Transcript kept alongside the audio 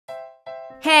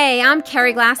Hey, I'm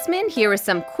Keri Glassman, here with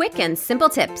some quick and simple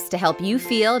tips to help you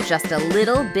feel just a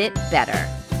little bit better.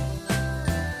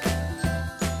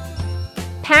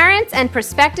 Parents and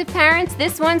prospective parents,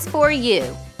 this one's for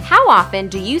you. How often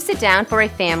do you sit down for a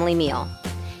family meal?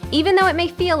 Even though it may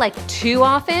feel like too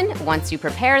often, once you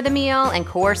prepare the meal and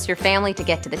coerce your family to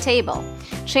get to the table,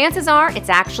 chances are it's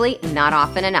actually not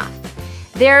often enough.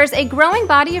 There's a growing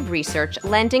body of research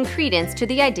lending credence to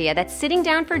the idea that sitting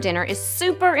down for dinner is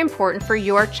super important for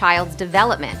your child's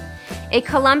development. A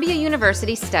Columbia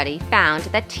University study found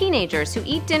that teenagers who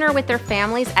eat dinner with their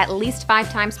families at least 5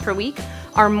 times per week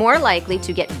are more likely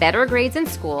to get better grades in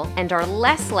school and are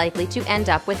less likely to end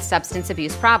up with substance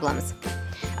abuse problems.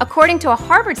 According to a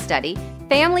Harvard study,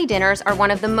 family dinners are one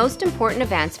of the most important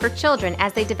events for children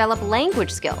as they develop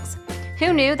language skills.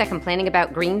 Who knew that complaining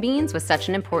about green beans was such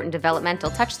an important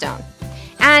developmental touchstone?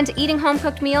 And eating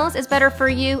home-cooked meals is better for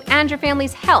you and your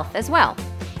family's health as well.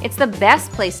 It's the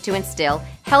best place to instill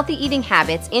healthy eating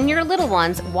habits in your little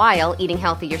ones while eating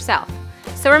healthy yourself.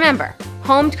 So remember,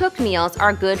 home-cooked meals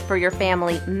are good for your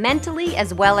family mentally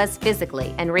as well as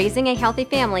physically, and raising a healthy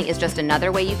family is just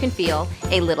another way you can feel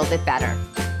a little bit better.